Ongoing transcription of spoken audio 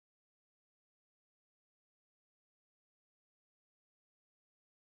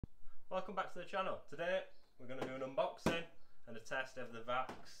Welcome back to the channel. Today we're going to do an unboxing and a test of the Vax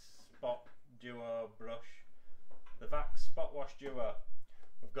Spot Duo brush. The Vax Spotwash Duo.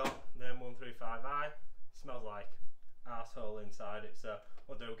 We've got the M135i. Smells like arsehole inside it, so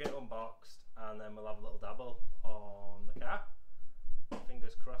we'll get it unboxed and then we'll have a little dabble on the car.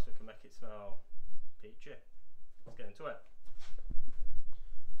 Fingers crossed we can make it smell peachy. Let's get into it.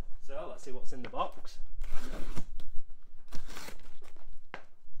 So let's see what's in the box.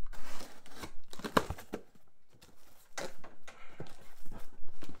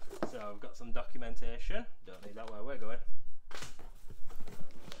 So we've got some documentation, don't need that where we're going.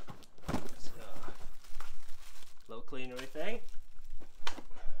 So, little cleanery thing,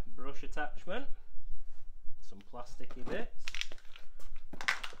 brush attachment, some plasticky bits,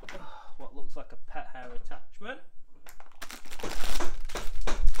 what looks like a pet hair attachment.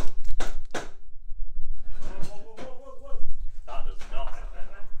 Whoa. That does not.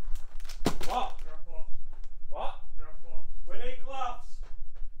 What? What? We need gloves.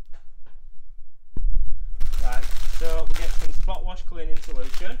 Right, so we get some spot wash cleaning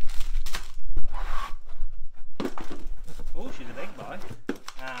solution. Oh, she's a big boy.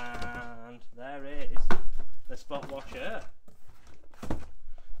 And there is the spot washer.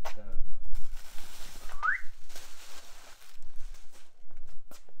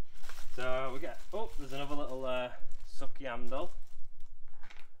 So we get, oh, there's another little sucky handle.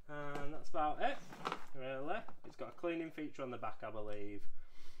 And that's about it, really. It's got a cleaning feature on the back, I believe.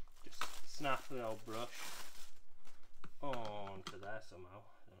 Just snap the old brush onto there somehow.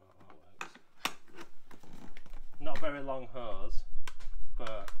 I don't know how that works. Not a very long hose,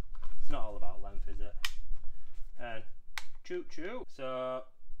 but it's not all about length, is it? And choo choo. So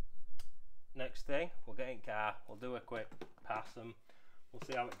next thing, we'll get in car, we'll do a quick pass and we'll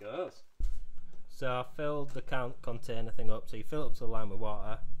see how it goes. So I filled the container thing up, so you fill it up to the line with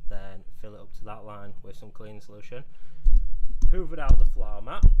water, then fill it up to that line with some cleaning solution. Hoovered out the floor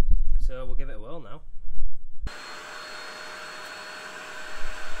mat, so we'll give it a whirl now.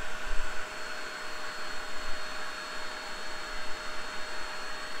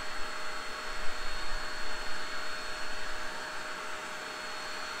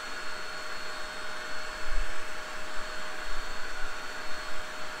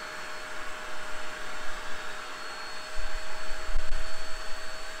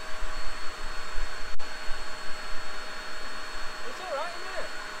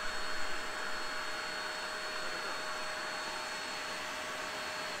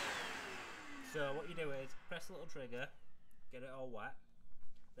 So what you do is press the little trigger, get it all wet,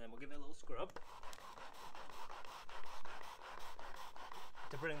 then we'll give it a little scrub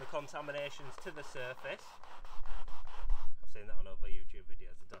to bring the contaminations to the surface. I've seen that on other YouTube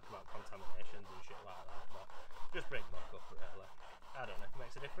videos, they talk about contaminations and shit like that, but just bring them back up really. I don't know if it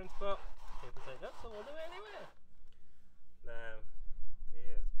makes a difference, but people say that, so we'll do it anyway. Now,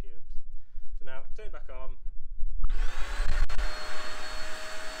 yeah, it's pubes. So now, turn it back on.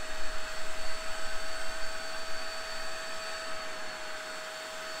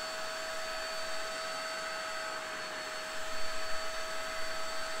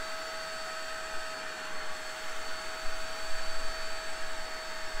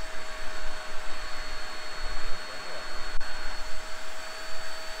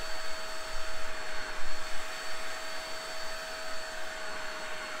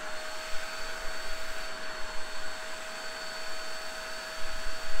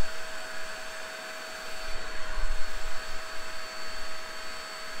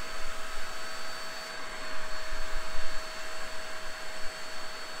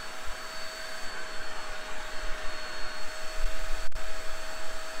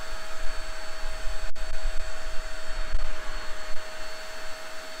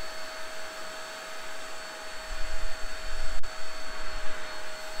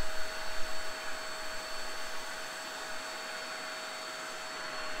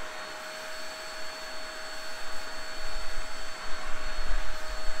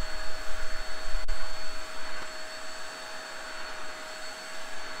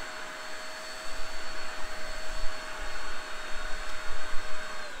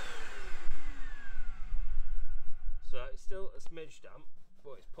 So it's still a smidge damp,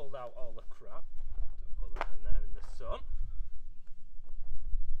 but it's pulled out all the crap. So put that in there in the sun.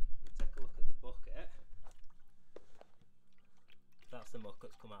 We'll take a look at the bucket. That's the muck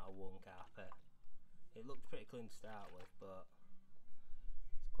that's come out of one carpet. It looked pretty clean to start with, but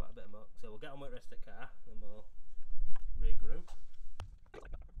it's quite a bit of muck. So we'll get on with the rest of the car, and we'll regroup.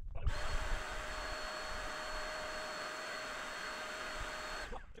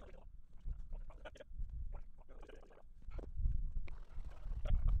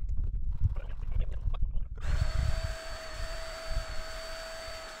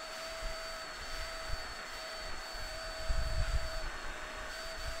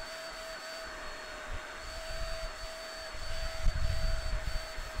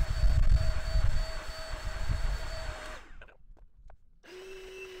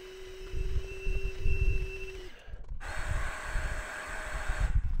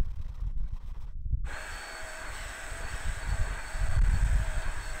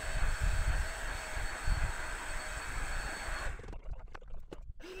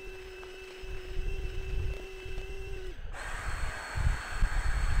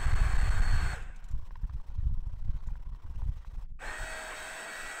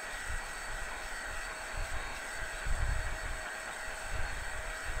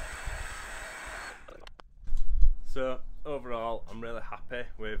 So overall, I'm really happy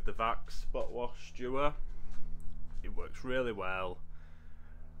with the Vax Spotwash Duo. It works really well.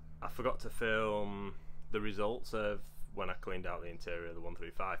 I forgot to film the results of when I cleaned out the interior of the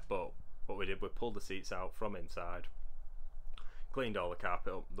 135, but what we did, we pulled the seats out from inside, cleaned all the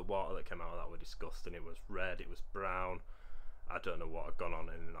carpet up. The water that came out of that was disgusting. It was red, it was brown. I don't know what had gone on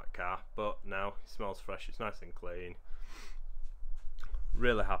in that car, but now it smells fresh, it's nice and clean.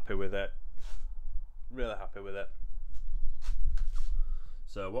 Really happy with it. Really happy with it.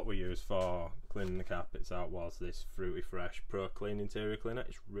 So what we used for cleaning the carpets out was this Fruity Fresh prokleen interior cleaner.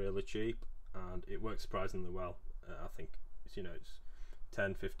 It's really cheap and it works surprisingly well. I think it's, you know, it's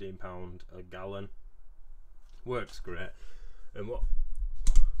 £10–15 a gallon. Works great. And what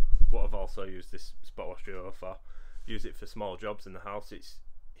I've also used this Spotwash Duo for, use it for small jobs in the house. It's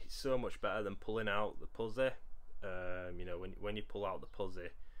so much better than pulling out the pussy. You know, when you pull out the pussy,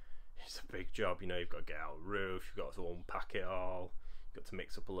 it's a big job. You know, you've got to get out the roof, you've got to unpack it all, you've got to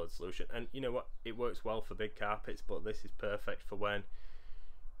mix up a load of solution. And you know what, it works well for big carpets, but this is perfect for when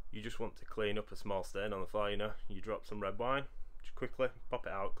you just want to clean up a small stain on the floor. You know, you drop some red wine, just quickly pop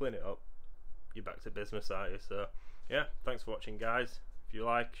it out, clean it up, you're back to business, aren't you? So yeah, thanks for watching, guys. If you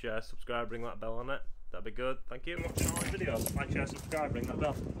like, share, subscribe, ring that bell on it, that'd be good. Thank you. Watching all my videos, like, share, subscribe, ring that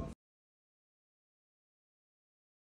bell.